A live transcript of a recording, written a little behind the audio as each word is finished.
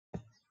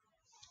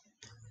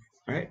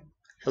All right.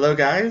 Hello,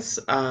 guys.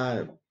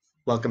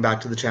 Welcome back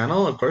to the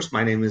channel. Of course,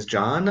 my name is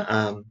John,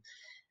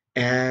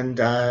 and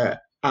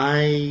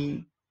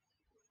I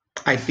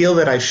I feel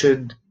that I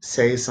should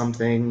say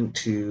something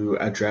to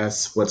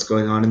address what's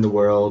going on in the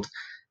world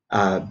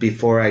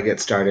before I get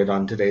started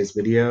on today's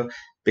video,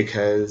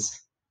 because,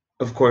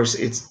 of course,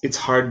 it's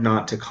hard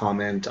not to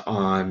comment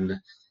on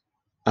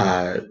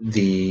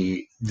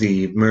the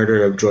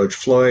murder of George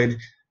Floyd,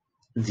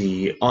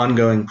 the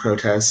ongoing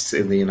protests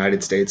in the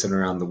United States and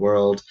around the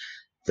world,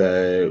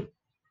 the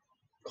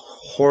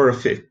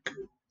horrific,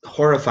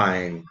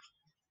 horrifying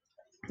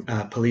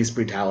police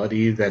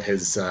brutality that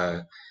has,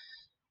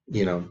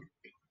 you know,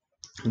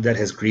 that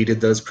has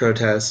greeted those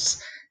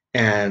protests,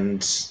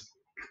 and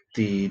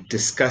the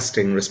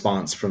disgusting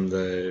response from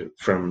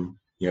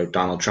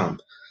Donald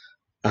Trump,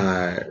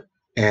 uh,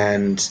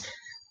 and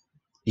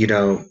you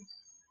know,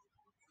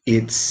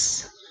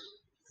 it's.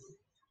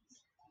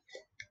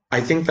 I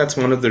think that's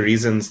one of the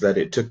reasons that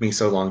it took me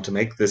so long to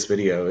make this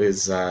video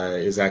is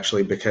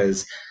actually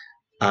because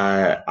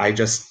I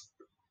just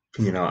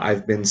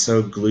I've been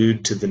so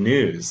glued to the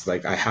news.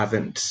 Like, I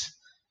haven't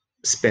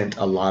spent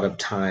a lot of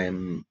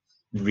time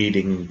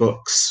reading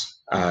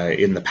books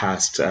in the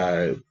past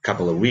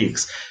couple of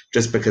weeks,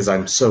 just because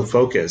I'm so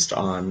focused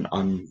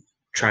on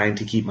trying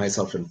to keep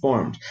myself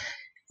informed.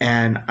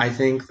 And I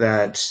think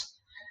that,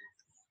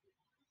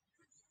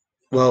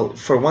 well,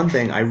 for one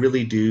thing, I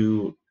really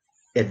do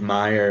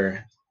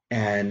admire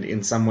and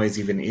in some ways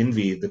even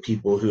envy the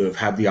people who have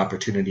had the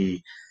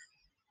opportunity.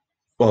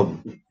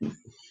 Well,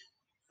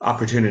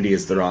 opportunity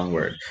is the wrong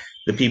word.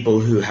 The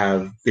people who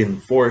have been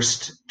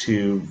forced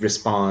to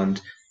respond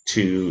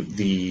to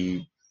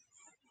the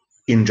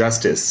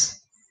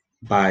injustice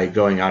by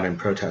going out and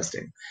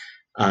protesting.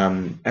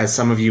 As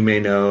some of you may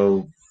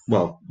know,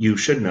 well, you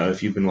should know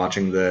if you've been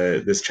watching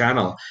this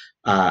channel.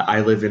 I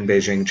live in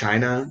Beijing,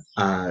 China,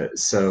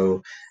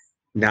 so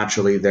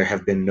naturally there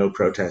have been no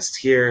protests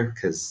here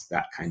because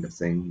that kind of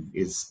thing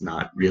is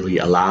not really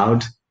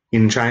allowed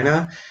in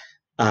China.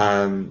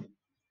 Um,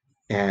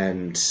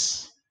 and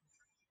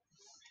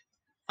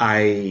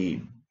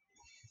I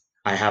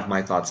I have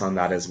my thoughts on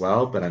that as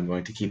well, but I'm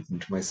going to keep them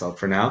to myself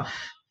for now.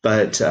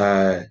 But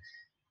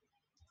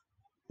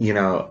you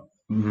know,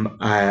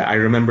 I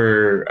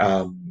remember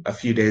a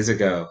few days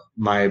ago,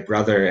 my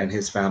brother and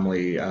his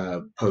family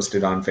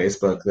posted on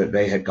Facebook that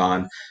they had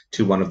gone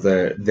to one of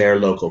their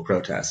local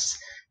protests,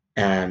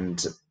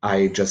 and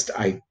I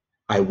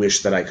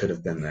wish that I could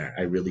have been there.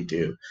 I really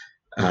do.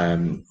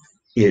 Um,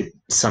 it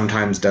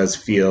sometimes does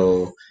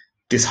feel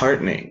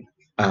disheartening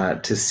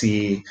to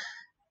see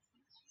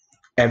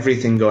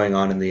everything going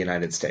on in the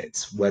United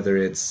States, whether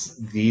it's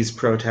these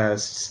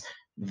protests,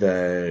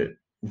 the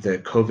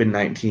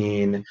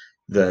COVID-19,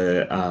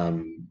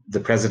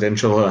 the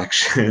presidential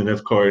election,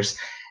 of course,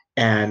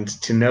 and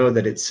to know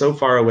that it's so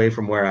far away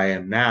from where I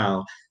am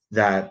now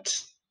that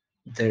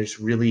there's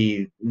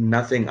really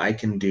nothing I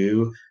can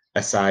do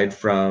aside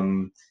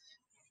from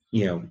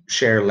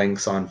share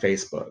links on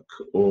Facebook,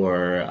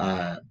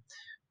 or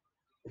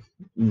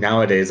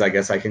nowadays I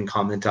guess I can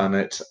comment on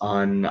it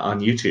on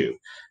YouTube,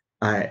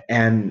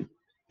 and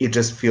it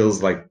just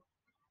feels like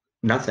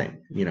nothing,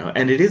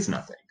 and it is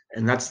nothing.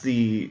 And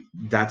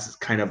that's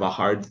kind of a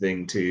hard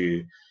thing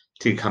to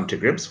come to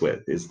grips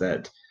with, is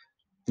that,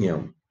 you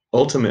know,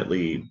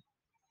 ultimately,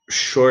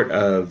 short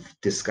of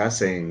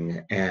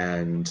discussing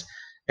and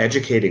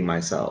educating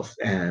myself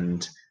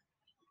and,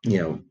 you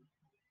know,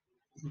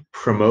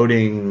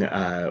 promoting,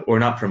 or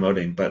not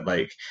promoting, but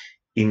like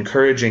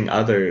encouraging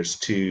others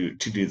to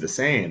do the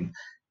same,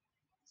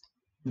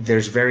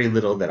 there's very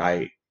little that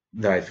I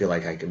feel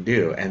like I can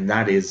do, and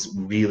that is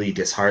really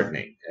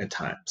disheartening at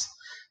times.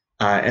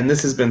 And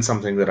this has been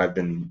something that I've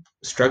been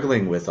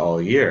struggling with all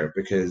year,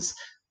 because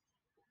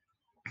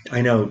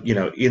I know,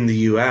 in the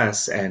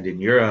US and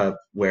in Europe,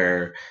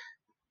 where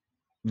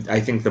I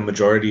think the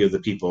majority of the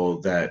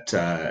people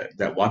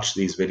that watch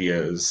these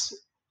videos,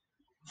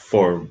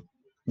 for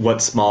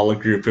what small a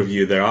group of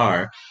you there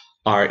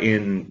are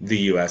in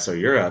the US or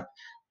Europe.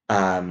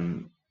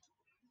 Um,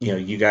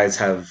 you guys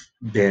have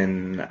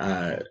been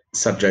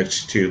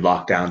subject to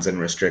lockdowns and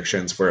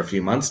restrictions for a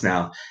few months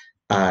now.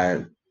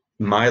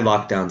 My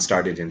lockdown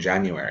started in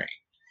January,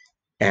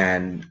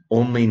 and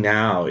only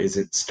now is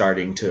it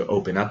starting to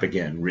open up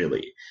again,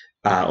 really.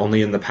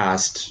 Only in the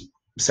past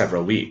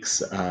several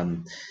weeks.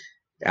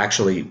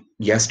 Actually,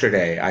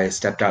 yesterday I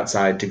stepped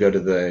outside to go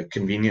to the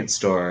convenience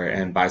store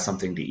and buy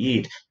something to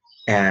eat,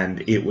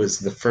 and it was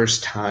the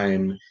first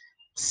time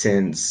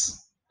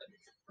since,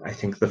 I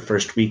think, the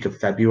first week of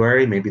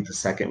February, maybe the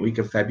second week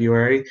of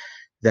February,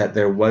 that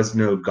there was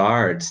no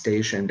guard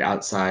stationed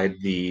outside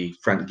the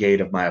front gate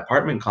of my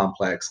apartment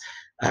complex,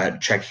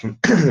 checking,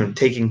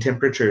 taking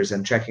temperatures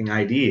and checking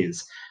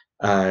IDs,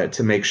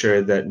 to make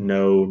sure that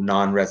no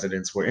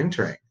non-residents were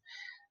entering.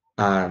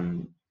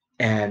 Um,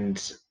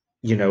 and,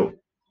 you know,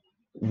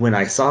 when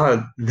I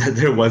saw that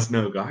there was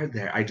no guard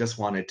there, I just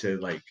wanted to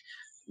like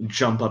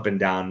jump up and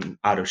down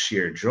out of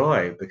sheer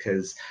joy,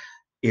 because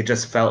it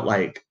just felt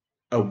like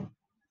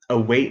a a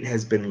weight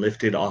has been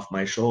lifted off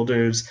my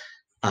shoulders,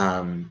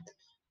 um,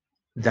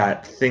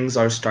 that things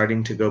are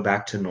starting to go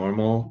back to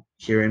normal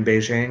here in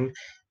Beijing.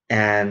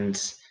 And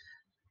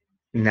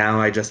now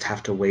I just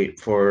have to wait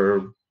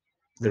for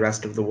the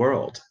rest of the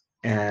world.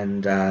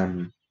 And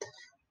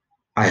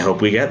I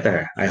hope we get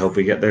there. I hope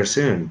we get there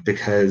soon,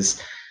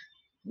 because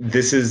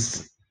this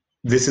is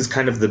this is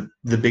kind of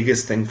the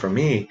biggest thing for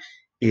me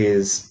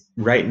is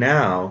right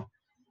now,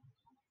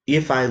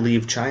 if I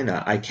leave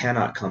China, I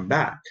cannot come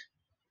back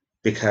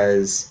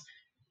because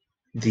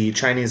the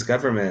Chinese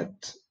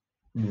government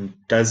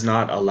does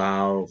not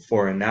allow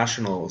foreign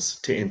nationals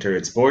to enter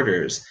its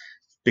borders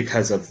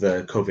because of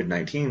the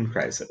COVID-19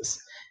 crisis.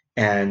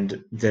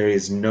 And there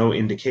is no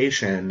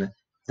indication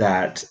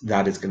that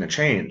that is going to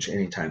change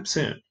anytime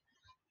soon.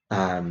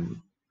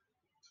 Um,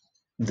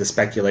 the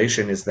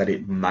speculation is that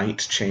it might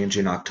change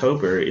in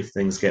October if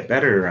things get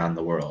better around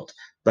the world,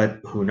 but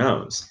who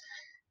knows?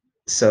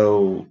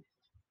 So,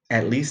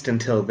 at least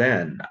until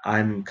then,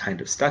 I'm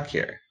kind of stuck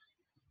here.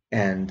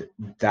 And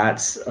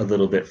that's a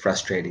little bit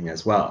frustrating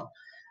as well.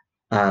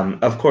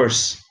 Of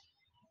course,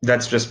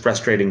 that's just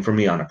frustrating for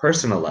me on a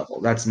personal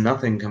level. That's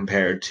nothing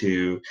compared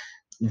to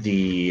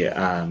the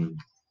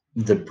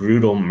the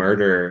brutal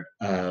murder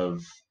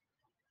of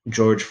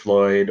George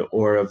Floyd,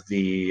 or of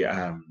the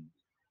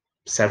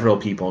several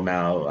people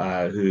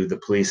now who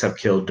the police have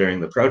killed during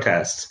the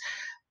protests.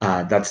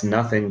 That's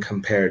nothing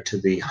compared to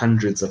the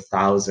hundreds of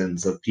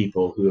thousands of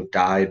people who have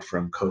died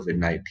from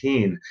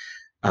COVID-19.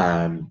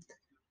 Um,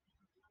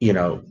 you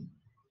know,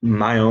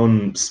 my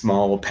own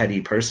small,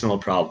 petty personal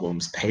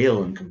problems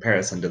pale in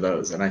comparison to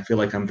those. And I feel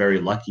like I'm very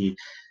lucky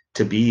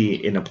to be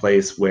in a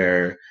place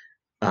where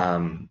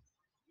um,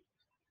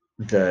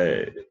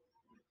 the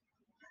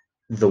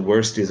the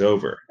worst is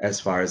over as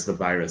far as the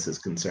virus is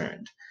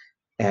concerned.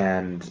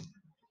 And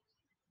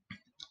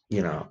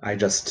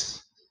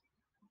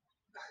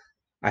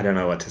I don't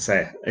know what to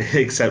say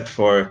except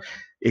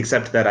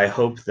that I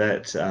hope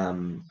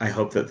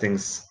that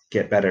things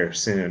get better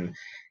soon,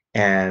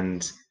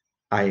 and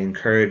I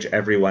encourage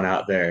everyone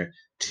out there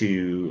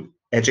to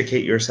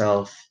educate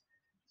yourself,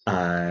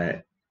 uh,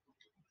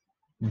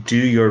 do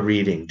your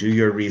reading, do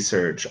your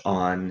research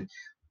on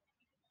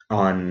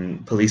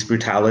police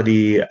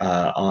brutality,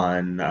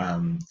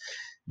 on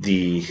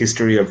the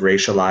history of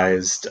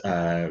racialized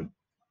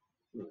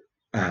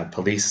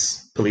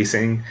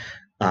policing,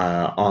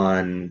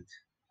 on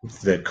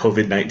the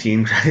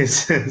COVID-19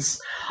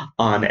 crisis,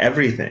 on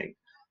everything,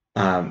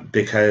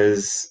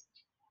 because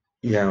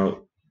you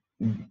know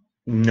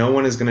no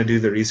one is going to do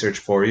the research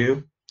for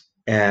you,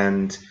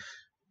 and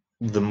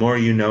the more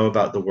you know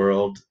about the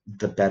world,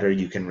 the better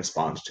you can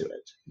respond to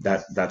it.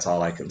 That's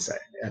all I can say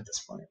at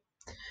this point.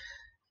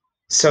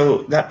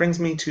 So that brings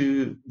me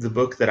to the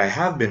book that I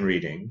have been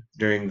reading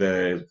during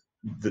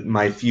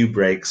my few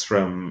breaks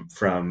from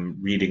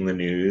reading the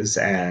news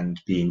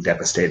and being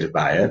devastated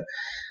by it,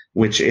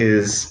 which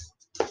is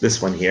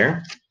this one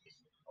here,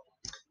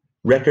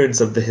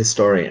 Records of the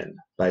Historian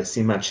by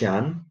Sima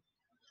Qian,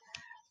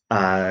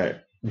 uh,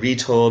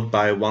 retold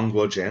by Wang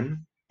Guozhen.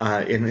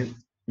 And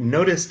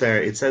notice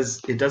there it says,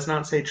 it does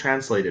not say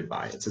translated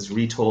by, it says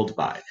retold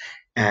by.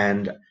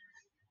 And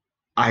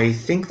I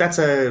think that's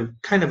a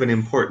kind of an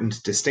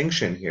important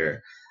distinction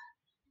here.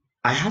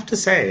 I have to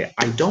say,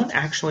 I don't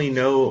actually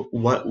know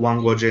what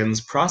Wang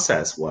Guozhen's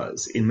process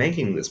was in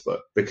making this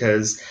book,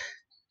 because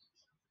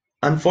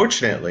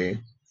unfortunately,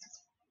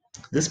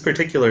 this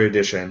particular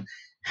edition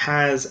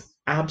has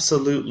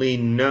absolutely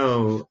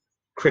no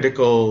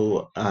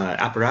critical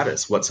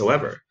apparatus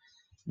whatsoever.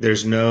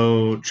 There's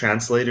no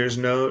translator's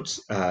note.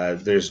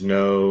 There's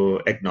no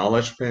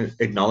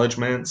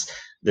acknowledgments.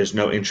 There's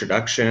no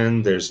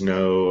introduction. There's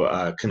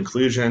no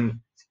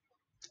conclusion.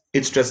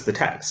 It's just the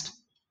text.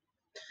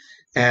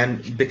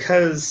 And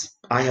because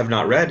I have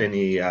not read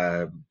any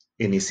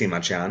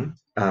Sima Qian,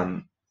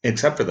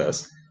 except for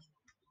this,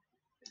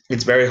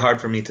 it's very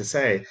hard for me to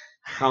say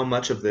how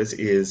much of this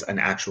is an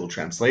actual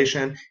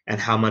translation and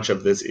how much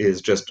of this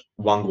is just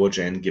Wang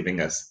Guozhen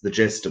giving us the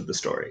gist of the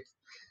story.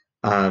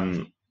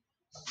 Um,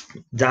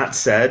 that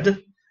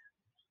said,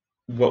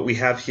 what we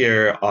have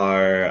here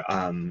are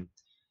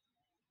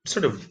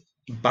sort of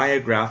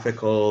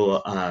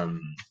biographical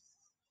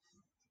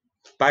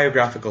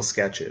biographical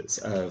sketches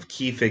of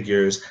key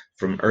figures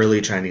from early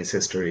Chinese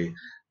history.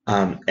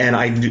 And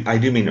I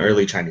do mean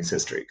early Chinese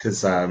history,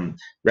 because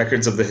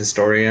Records of the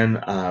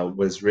Historian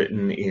was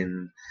written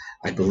in,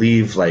 I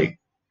believe, like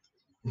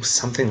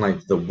something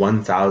like the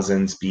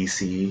 1000s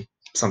BC,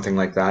 something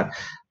like that.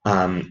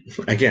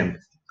 Again,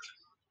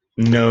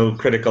 no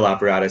critical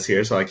apparatus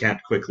here, so I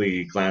can't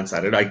quickly glance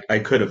at it. I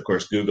could, of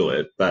course, Google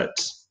it, but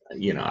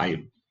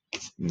I'm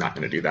not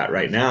going to do that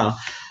right now.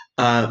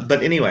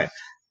 But anyway,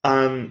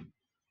 um,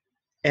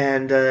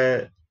 and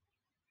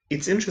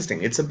it's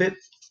interesting. It's a bit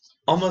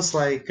almost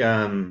like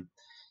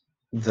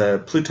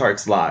the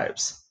Plutarch's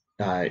Lives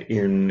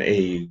in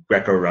a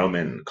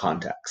Greco-Roman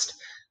context.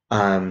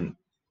 Um,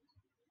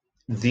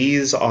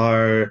 these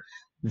are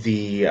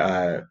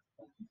the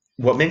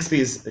what makes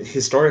these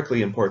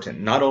historically important,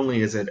 not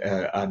only is it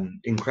an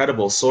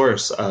incredible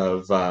source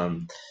uh,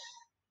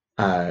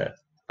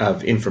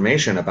 of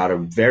information about a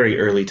very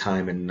early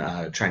time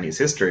in Chinese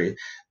history,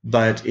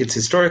 but it's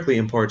historically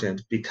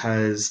important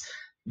because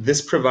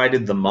this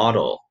provided the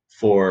model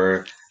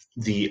for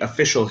the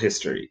official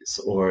histories,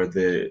 or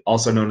the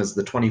also known as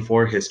the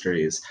 24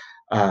 histories,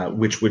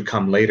 which would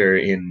come later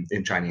in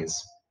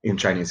Chinese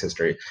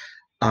history.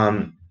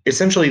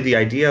 Essentially, the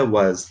idea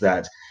was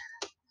that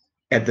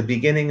at the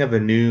beginning of a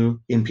new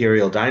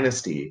imperial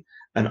dynasty,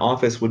 an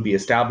office would be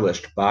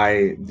established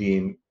by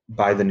the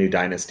new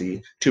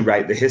dynasty to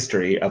write the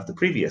history of the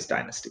previous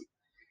dynasty.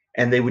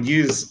 And they would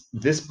use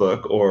this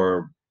book,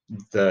 or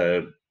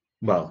the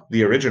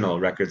the original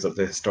records of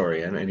the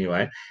historian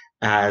anyway,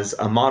 as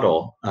a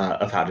model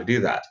of how to do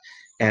that.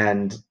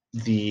 And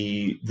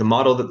the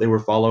model that they were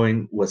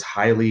following was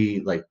highly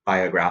like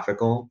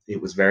biographical.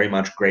 It was very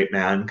much great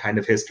man kind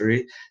of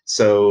history.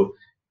 So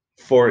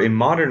for a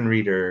modern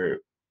reader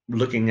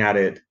looking at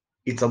it,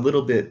 it's a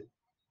little bit,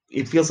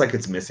 it feels like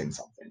it's missing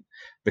something,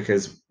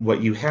 because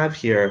what you have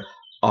here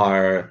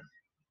are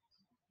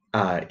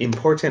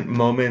important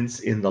moments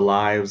in the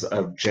lives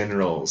of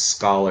generals,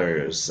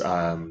 scholars,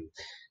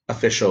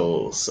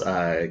 officials,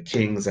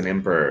 kings, and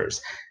emperors.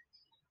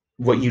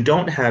 What you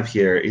don't have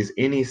here is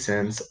any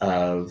sense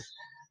of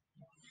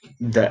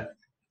the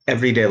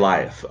everyday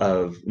life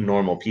of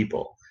normal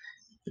people,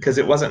 because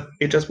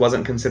it just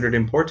wasn't considered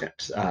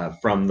important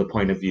from the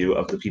point of view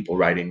of the people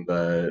writing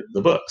the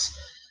books.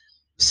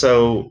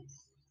 So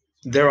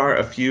there are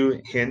a few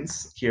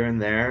hints here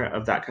and there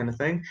of that kind of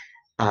thing,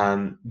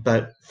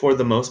 but for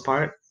the most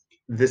part,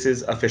 this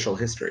is official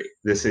history.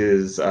 This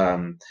is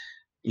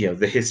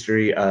the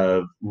history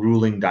of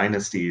ruling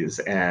dynasties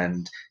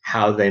and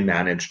how they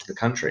managed the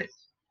country.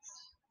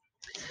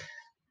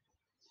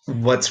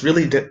 What's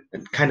really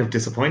kind of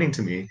disappointing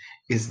to me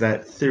is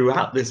that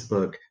throughout this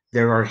book,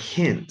 there are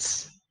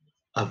hints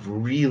of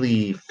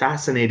really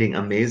fascinating,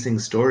 amazing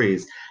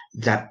stories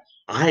that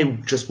I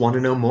just want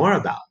to know more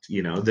about.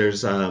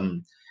 There's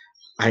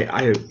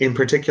in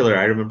particular,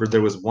 I remember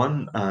there was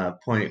one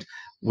point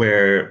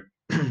where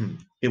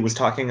it was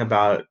talking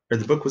about, or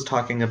the book was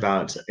talking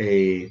about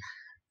a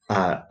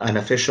an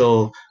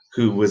official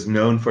who was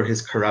known for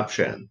his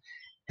corruption,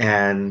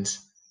 and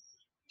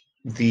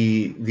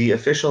the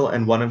official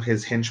and one of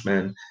his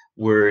henchmen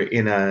were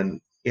in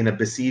a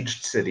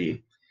besieged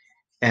city,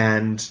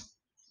 and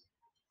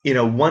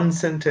one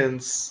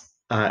sentence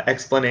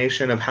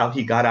explanation of how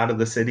he got out of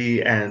the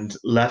city and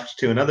left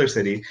to another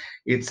city.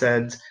 It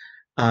said,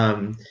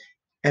 um,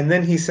 and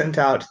then he sent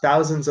out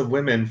thousands of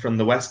women from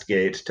the west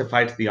gate to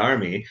fight the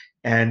army,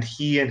 and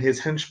he and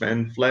his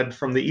henchmen fled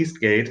from the east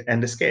gate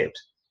and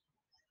escaped.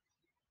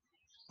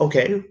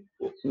 Okay,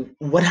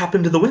 what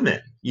happened to the women?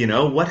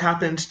 What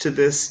happened to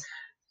this?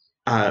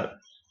 Uh,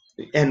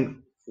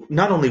 and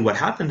not only what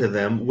happened to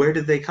them, where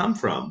did they come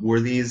from? Were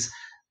these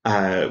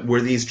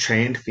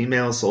trained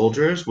female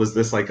soldiers? Was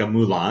this like a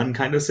Mulan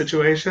kind of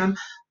situation?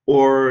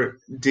 Or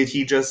did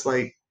he just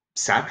like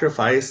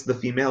sacrifice the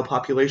female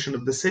population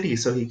of the city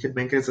so he could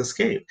make his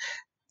escape?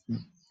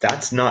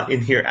 That's not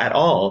in here at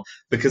all,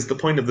 because the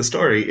point of the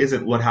story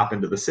isn't what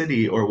happened to the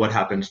city or what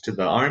happened to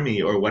the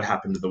army or what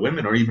happened to the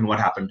women or even what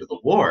happened to the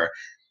war.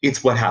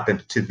 It's what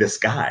happened to this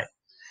guy.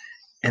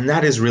 And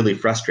that is really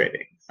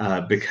frustrating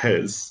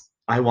because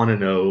I want to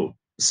know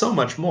so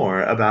much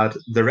more about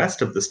the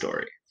rest of the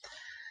story.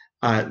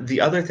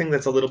 The other thing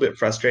that's a little bit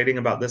frustrating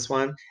about this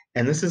one,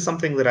 and this is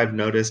something that I've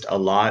noticed a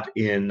lot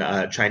in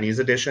Chinese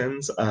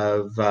editions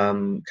of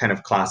kind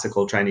of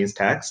classical Chinese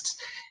texts,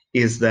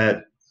 is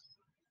that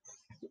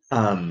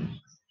um,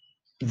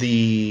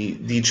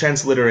 the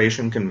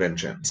transliteration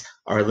conventions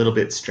are a little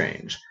bit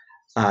strange.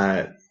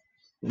 Uh,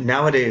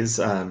 Nowadays,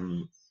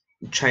 the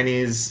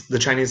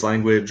Chinese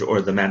language,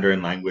 or the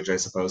Mandarin language, I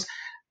suppose,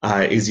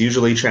 is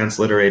usually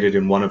transliterated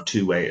in one of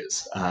two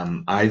ways.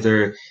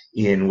 Either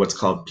in what's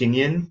called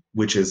pinyin,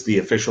 which is the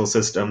official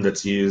system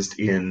that's used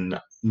in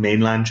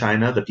mainland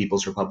China, the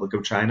People's Republic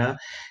of China,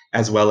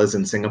 as well as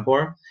in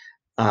Singapore.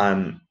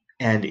 And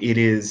it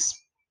is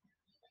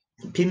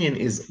Pinyin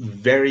is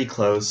very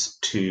close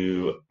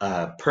to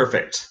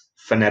perfect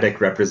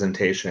phonetic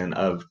representation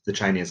of the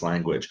Chinese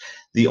language.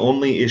 The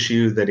only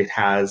issue that it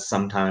has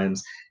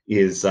sometimes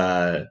is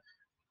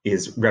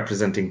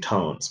representing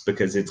tones,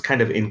 because it's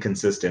kind of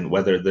inconsistent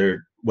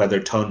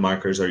whether tone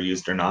markers are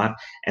used or not,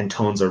 and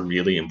tones are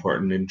really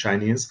important in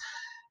Chinese.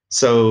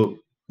 So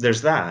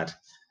there's that.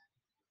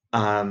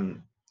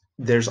 Um,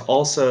 there's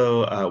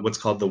also what's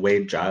called the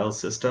Wade-Giles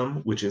system,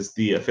 which is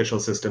the official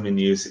system in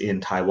use in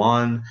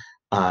Taiwan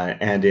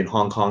and in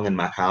Hong Kong and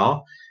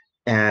Macau.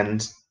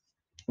 And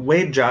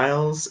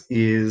Wade-Giles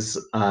is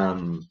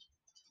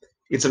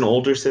it's an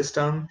older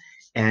system,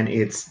 and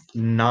it's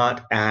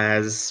not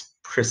as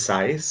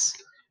precise.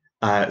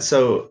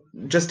 So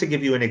just to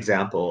give you an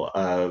example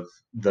of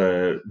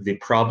the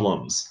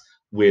problems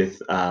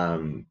with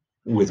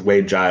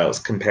Wade-Giles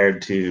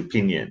compared to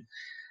Pinyin,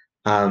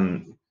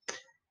 um,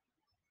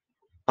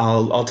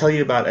 I'll tell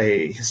you about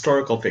a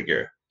historical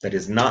figure that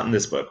is not in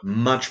this book,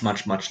 much,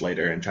 much, much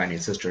later in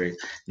Chinese history,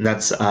 and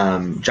that's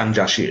Zhang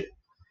Jiaxi.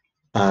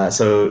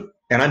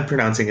 And I'm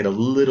pronouncing it a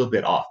little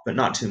bit off, but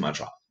not too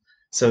much off.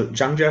 So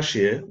Zhang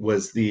Jiaxi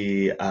was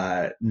the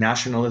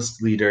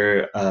nationalist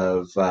leader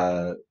of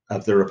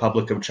the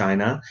Republic of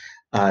China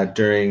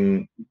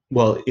during,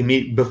 well,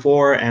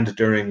 before and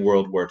during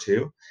World War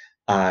II.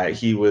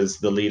 He was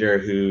the leader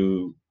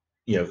who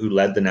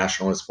led the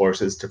nationalist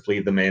forces to flee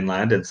the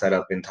mainland and set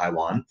up in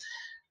Taiwan.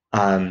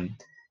 Um,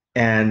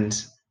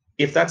 and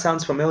if that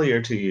sounds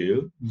familiar to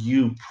you,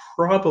 you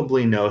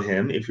probably know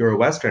him, if you're a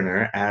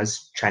Westerner,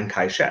 as Chiang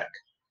Kai-shek.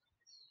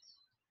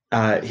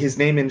 His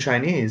name in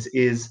Chinese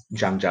is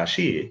Zhang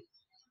Jiaxi,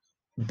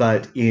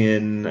 but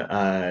in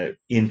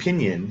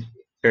Pinyin,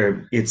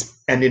 it's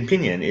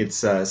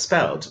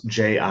spelled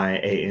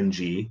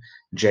Jiangjieshi,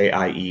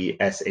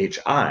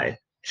 Zhang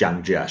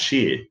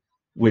Jiaxi,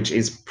 which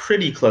is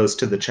pretty close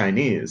to the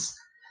Chinese.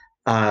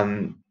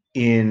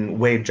 In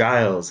Wade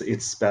Giles,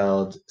 it's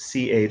spelled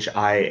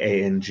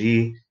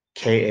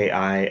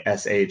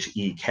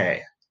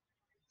Chiangkaishek.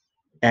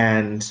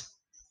 And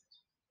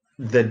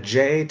the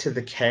J to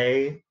the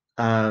K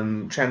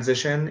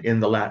transition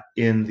in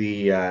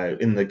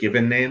the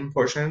given name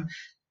portion,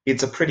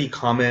 it's a pretty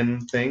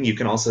common thing. You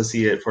can also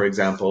see it, for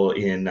example,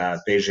 in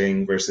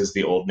Beijing versus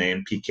the old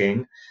name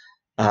Peking.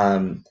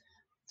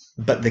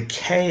 But the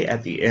K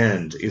at the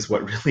end is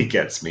what really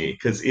gets me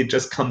because it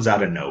just comes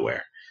out of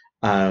nowhere.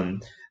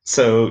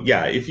 So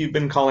yeah, if you've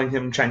been calling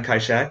him Chiang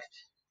Kai-shek,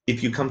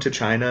 if you come to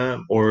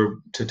China or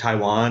to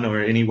Taiwan or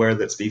anywhere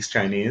that speaks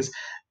Chinese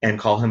and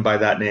call him by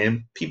that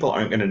name, people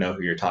aren't going to know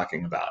who you're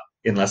talking about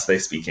unless they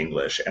speak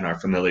English and are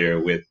familiar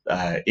with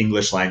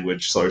English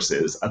language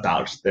sources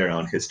about their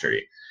own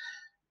history.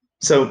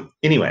 So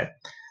anyway,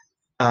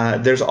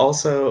 there's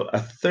also a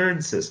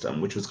third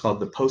system, which was called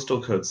the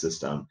postal code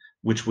system,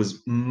 which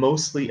was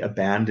mostly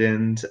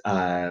abandoned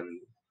by,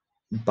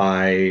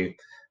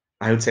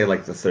 I would say,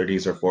 like the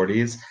 30s or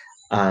 40s.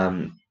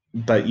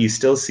 But you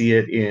still see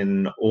it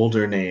in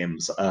older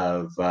names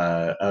of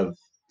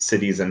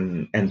cities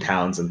and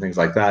towns and things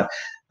like that.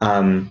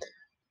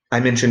 I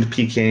mentioned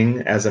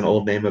Peking as an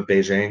old name of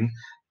Beijing.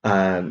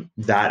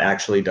 That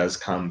actually does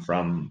come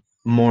from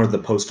more the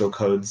postal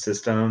code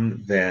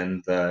system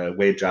than the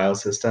Wade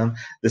Giles system.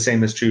 The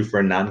same is true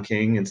for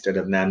Nanking instead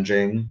of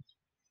Nanjing.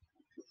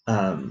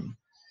 Um,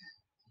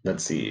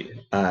 let's see,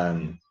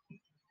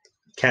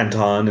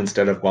 Canton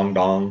instead of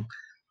Guangdong,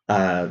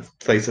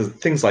 places,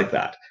 things like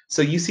that.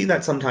 So you see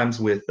that sometimes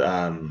with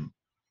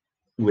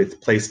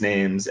place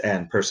names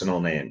and personal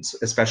names,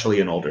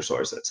 especially in older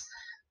sources.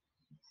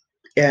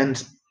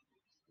 And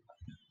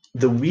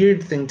the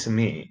weird thing to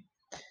me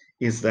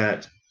is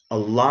that a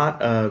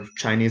lot of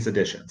Chinese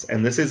editions,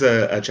 and this is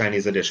a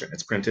Chinese edition,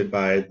 it's printed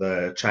by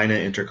the China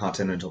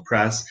Intercontinental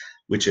Press,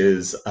 which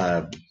is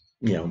a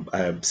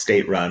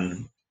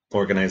state-run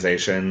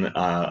organization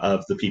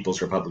of the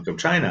People's Republic of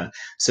China.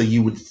 So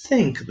you would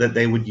think that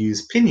they would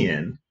use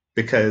Pinyin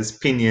because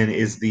Pinyin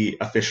is the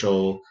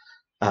official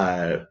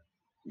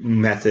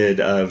method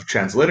of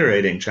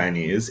transliterating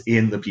Chinese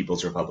in the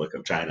People's Republic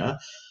of China.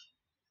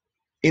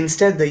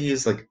 Instead, they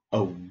use like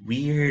a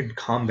weird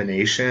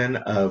combination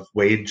of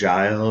Wade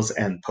Giles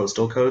and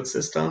postal code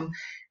system,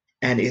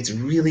 and it's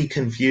really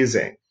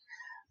confusing.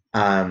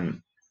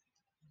 Um,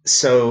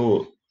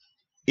 so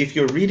if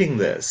you're reading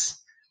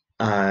this,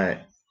 uh,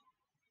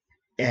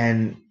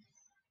 and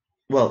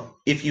well,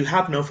 if you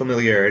have no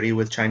familiarity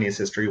with Chinese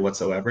history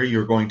whatsoever,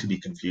 you're going to be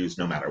confused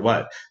no matter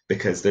what,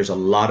 because there's a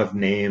lot of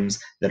names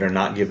that are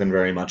not given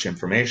very much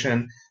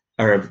information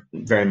or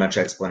very much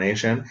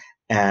explanation.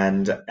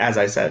 And as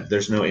I said,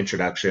 there's no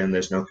introduction,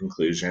 there's no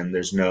conclusion,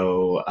 there's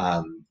no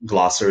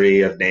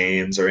glossary of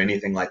names or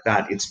anything like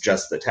that. It's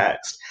just the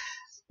text.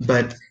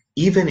 But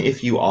even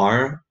if you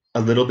are a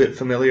little bit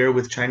familiar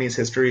with Chinese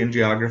history and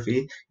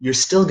geography, you're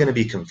still going to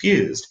be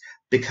confused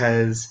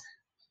because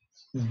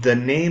the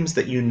names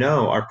that you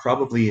know are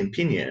probably in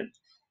Pinyin,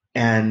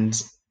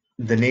 and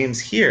the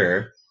names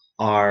here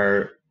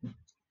are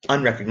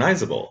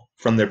unrecognizable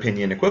from their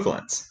Pinyin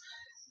equivalents.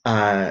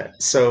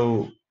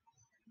 So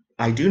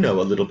I do know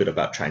a little bit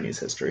about Chinese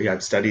history.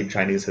 I've studied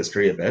Chinese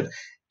history a bit,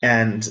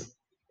 and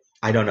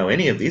I don't know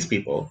any of these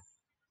people.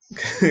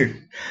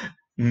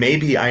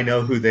 Maybe I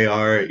know who they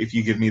are if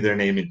you give me their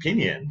name in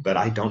Pinyin, but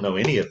I don't know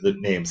any of the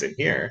names in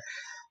here.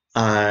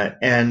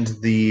 And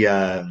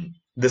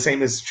the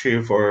same is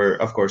true for,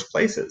 of course,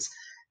 places.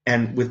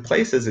 And with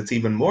places, it's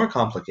even more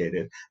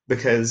complicated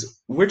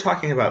because we're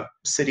talking about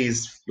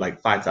cities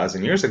like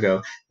 5,000 years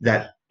ago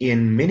that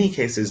in many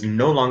cases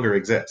no longer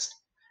exist.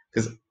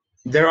 Because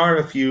there are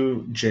a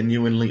few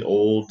genuinely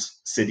old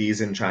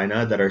cities in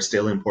China that are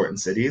still important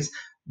cities,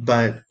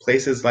 but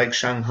places like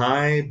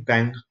Shanghai,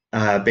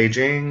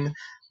 Beijing,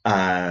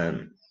 uh,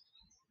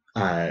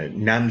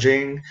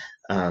 Nanjing,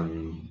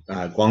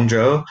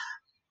 Guangzhou,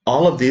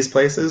 all of these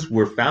places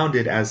were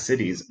founded as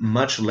cities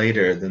much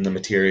later than the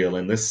material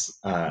in this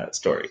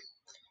story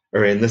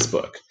or in this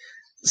book.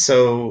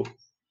 So,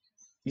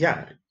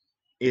 yeah,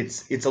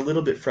 it's a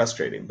little bit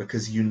frustrating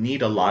because you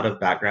need a lot of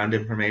background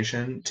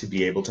information to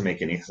be able to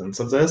make any sense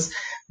of this.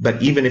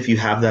 But even if you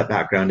have that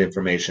background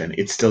information,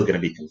 it's still going to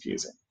be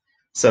confusing.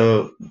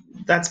 So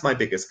that's my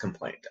biggest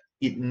complaint.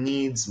 It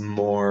needs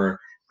more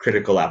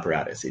critical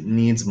apparatus. It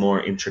needs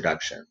more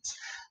introductions.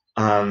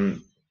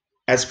 Um,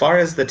 as far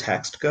as the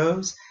text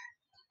goes,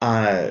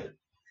 uh,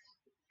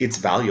 it's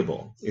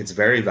valuable. It's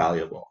very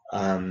valuable.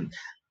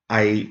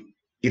 I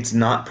it's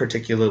not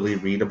particularly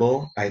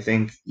readable. I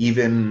think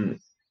even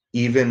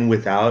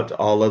without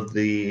all of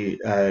the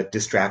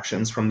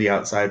distractions from the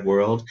outside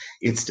world,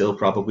 it still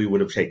probably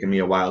would have taken me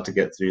a while to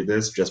get through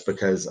this, just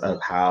because of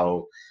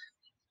how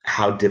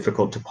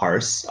difficult to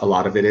parse a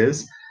lot of it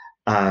is.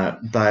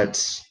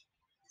 But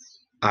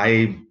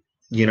I,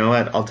 you know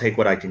what, I'll take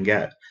what I can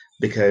get,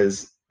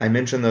 because I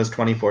mentioned those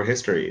 24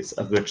 histories,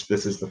 of which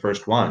this is the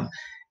first one.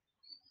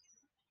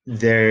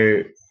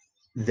 There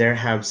there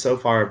have so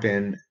far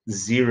been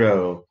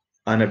zero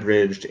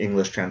unabridged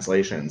English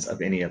translations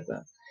of any of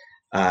them.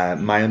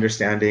 My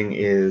understanding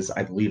is,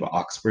 I believe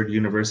Oxford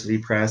University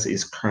Press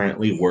is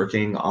currently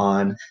working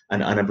on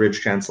an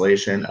unabridged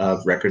translation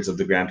of Records of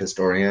the Grand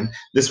Historian.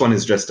 This one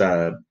is just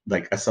a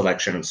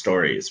selection of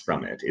stories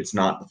from it. It's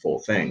not the full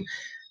thing,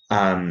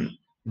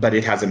 but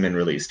it hasn't been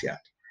released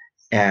yet.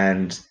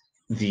 And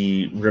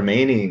the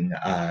remaining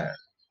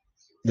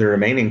the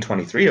remaining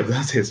 23 of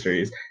those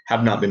histories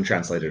have not been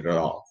translated at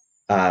all.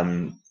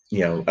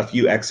 A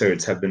few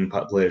excerpts have been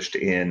published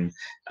in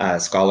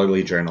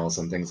scholarly journals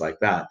and things like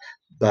that,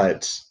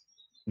 but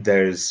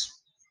there's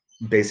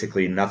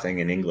basically nothing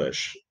in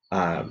English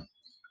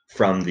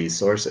from these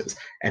sources.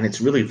 And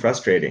it's really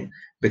frustrating,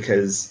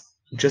 because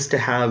just to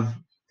have,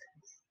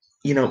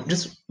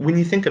 just when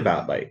you think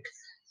about like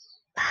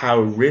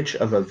how rich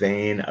of a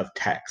vein of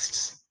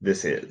texts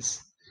this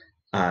is,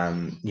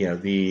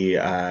 the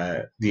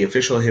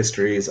official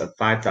histories of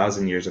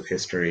 5,000 years of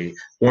history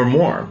or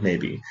more,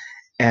 maybe,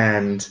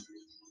 and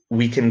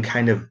we can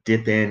kind of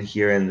dip in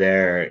here and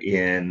there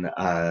in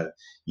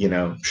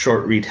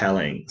short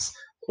retellings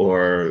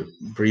or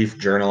brief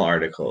journal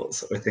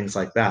articles or things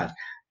like that.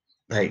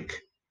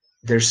 Like,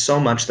 there's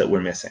so much that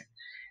we're missing,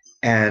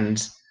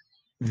 and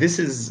this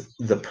is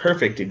the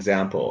perfect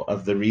example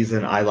of the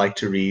reason I like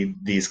to read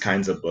these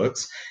kinds of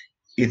books.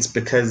 It's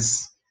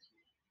because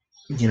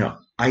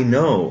I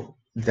know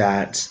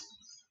that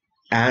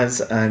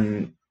as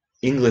an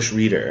English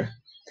reader,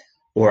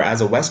 or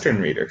as a Western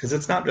reader, because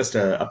it's not just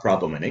a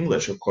problem in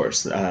English, of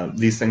course.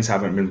 These things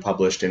haven't been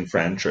published in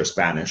French or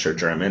Spanish or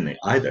German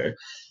either.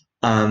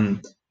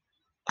 Um,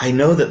 I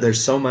know that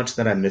there's so much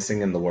that I'm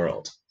missing in the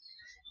world.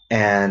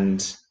 And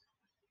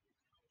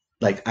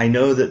like, I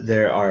know that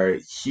there are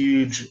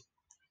huge,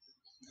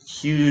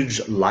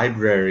 huge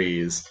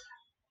libraries,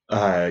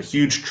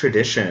 huge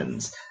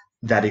traditions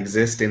that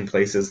exist in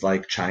places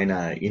like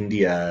China,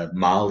 India,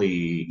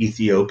 Mali,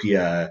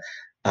 Ethiopia,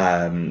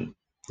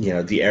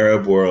 the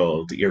Arab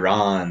world,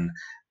 Iran,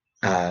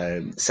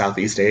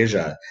 Southeast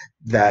Asia,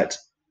 that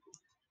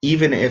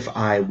even if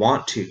I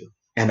want to,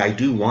 and I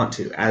do want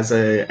to, as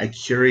a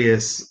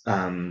curious,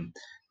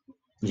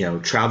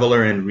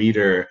 traveler and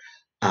reader,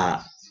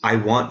 I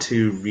want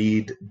to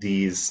read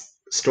these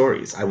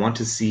stories. I want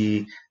to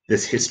see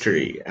this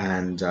history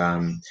and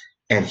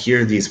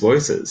hear these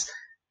voices.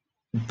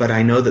 But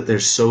I know that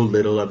there's so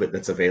little of it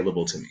that's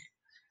available to me.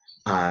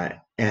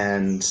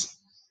 And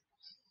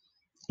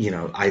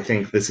I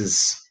think this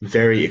is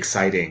very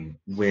exciting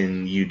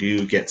when you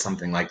do get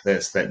something like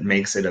this that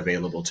makes it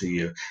available to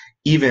you,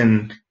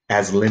 even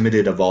as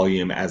limited a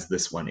volume as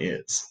this one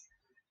is.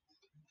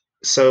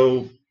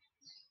 So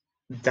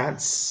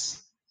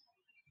that's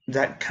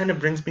that kind of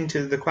brings me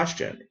to the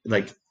question,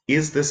 like,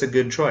 is this a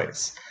good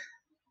choice?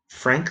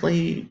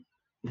 Frankly,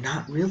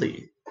 not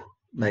really.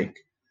 Like,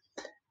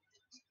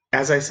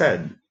 as I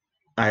said,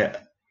 I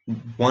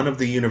one of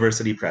the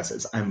university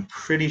presses. I'm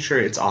pretty sure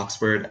it's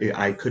Oxford.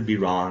 I could be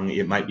wrong.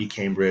 It might be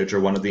Cambridge or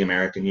one of the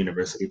American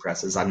university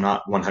presses. I'm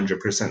not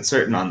 100%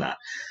 certain on that.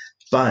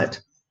 But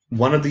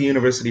one of the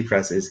university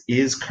presses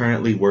is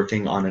currently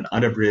working on an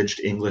unabridged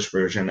English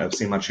version of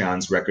Sima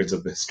Qian's Records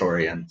of the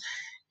Historian.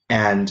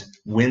 And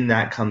when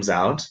that comes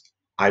out,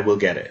 I will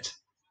get it.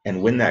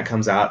 And when that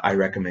comes out, I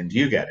recommend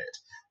you get it,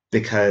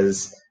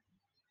 because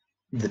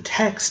the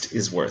text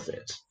is worth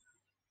it.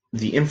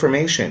 The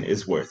information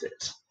is worth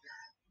it,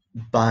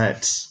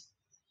 but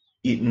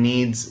it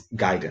needs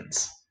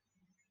guidance.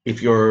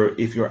 If you're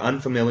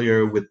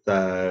unfamiliar with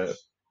the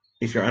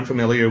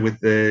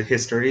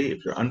history,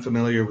 if you're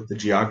unfamiliar with the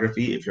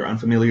geography, if you're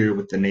unfamiliar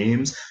with the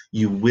names,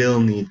 you will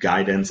need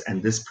guidance,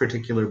 and this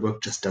particular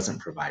book just doesn't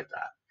provide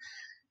that,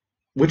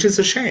 which is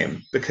a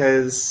shame,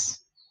 because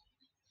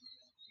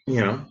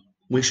you know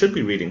we should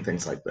be reading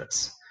things like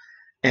this.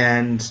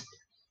 And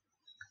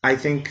I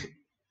think,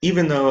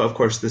 even though, of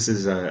course, this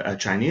is a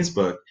Chinese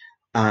book,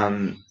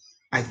 um,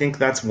 I think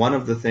that's one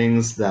of the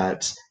things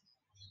that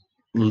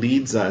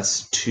leads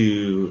us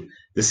to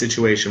the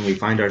situation we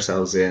find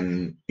ourselves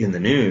in the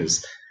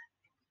news,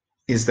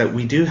 is that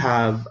we do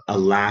have a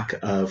lack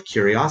of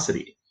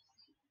curiosity,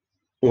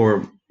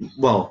 or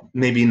well,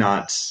 maybe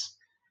not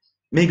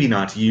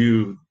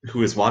you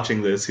who is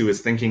watching this, who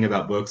is thinking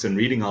about books and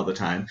reading all the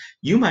time.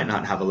 You might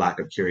not have a lack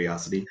of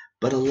curiosity,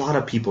 but a lot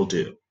of people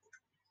do.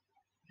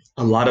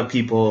 A lot of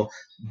people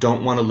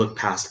don't want to look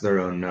past their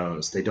own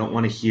nose. They don't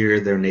want to hear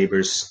their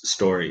neighbors'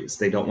 stories.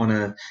 They don't want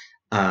to,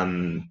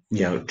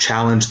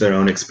 challenge their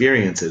own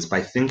experiences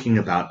by thinking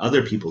about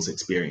other people's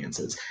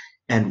experiences.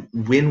 And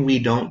when we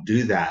don't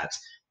do that,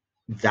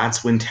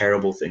 that's when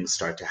terrible things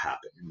start to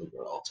happen in the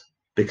world,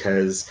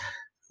 because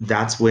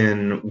that's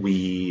when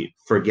we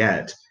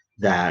forget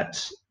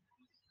that,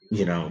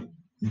 you know,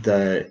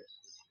 the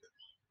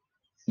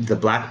the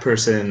black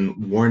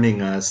person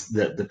warning us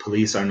that the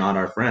police are not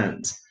our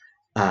friends,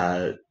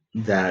 uh,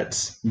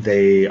 that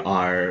they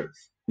are,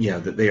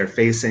 that they are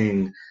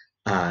facing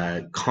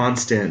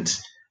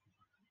constant,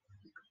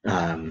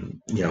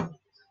 um, you know,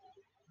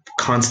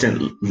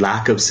 constant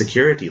lack of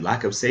security,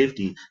 lack of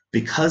safety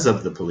because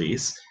of the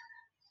police.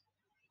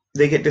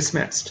 They get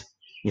dismissed.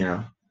 You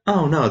know,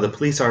 oh no, the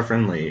police are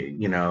friendly.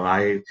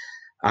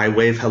 I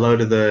wave hello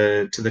to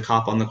the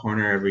cop on the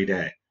corner every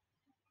day.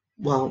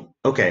 Well,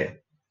 okay,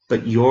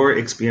 but your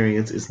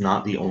experience is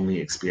not the only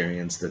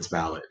experience that's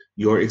valid.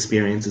 Your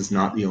experience is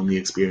not the only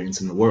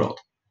experience in the world.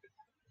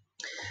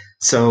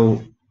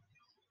 So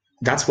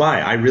that's why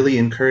I really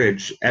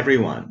encourage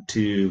everyone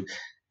to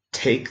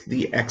take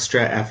the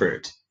extra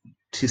effort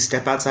to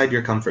step outside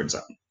your comfort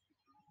zone,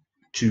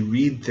 to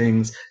read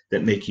things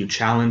that make you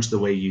challenge the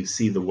way you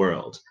see the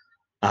world,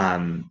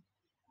 um,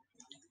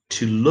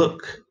 to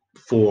look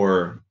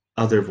for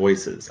other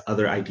voices,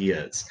 other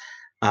ideas,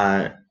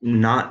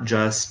 not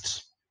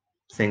just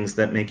things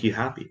that make you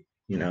happy.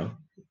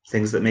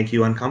 Things that make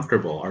you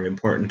uncomfortable are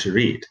important to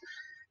read.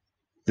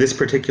 This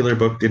particular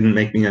book didn't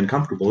make me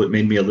uncomfortable. It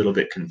made me a little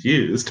bit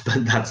confused,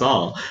 but that's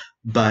all.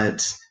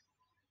 But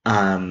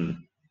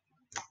um,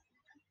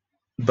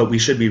 but we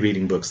should be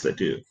reading books that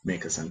do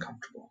make us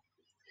uncomfortable,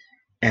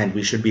 and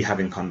we should be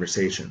having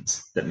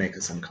conversations that make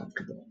us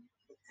uncomfortable.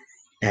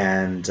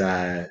 And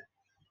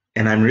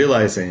I'm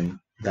realizing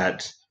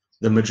that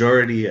the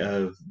majority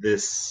of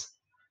this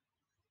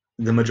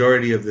the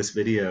majority of this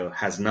video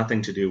has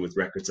nothing to do with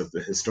Records of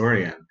the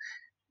Historian,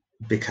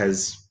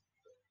 because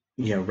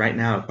right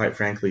now, quite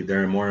frankly,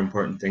 there are more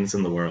important things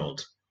in the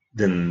world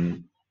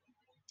than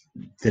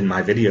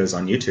my videos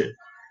on YouTube.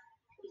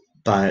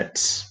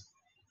 But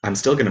I'm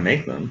still going to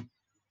make them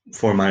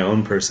for my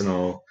own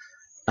personal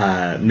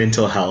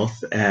mental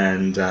health,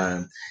 and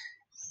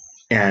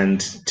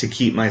to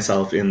keep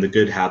myself in the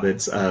good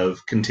habits of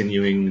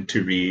continuing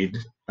to read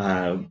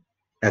uh,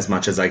 as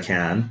much as I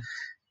can,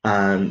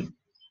 um,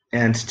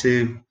 and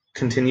to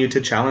continue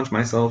to challenge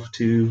myself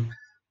to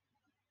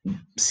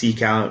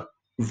seek out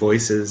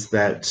voices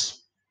that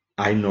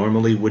I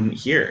normally wouldn't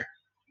hear.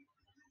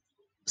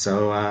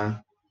 So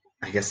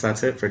I guess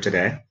that's it for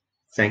today.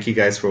 Thank you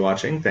guys for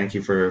watching. Thank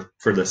you for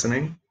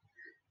listening,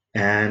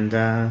 and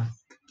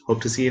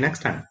hope to see you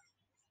next time.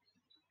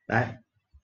 Bye.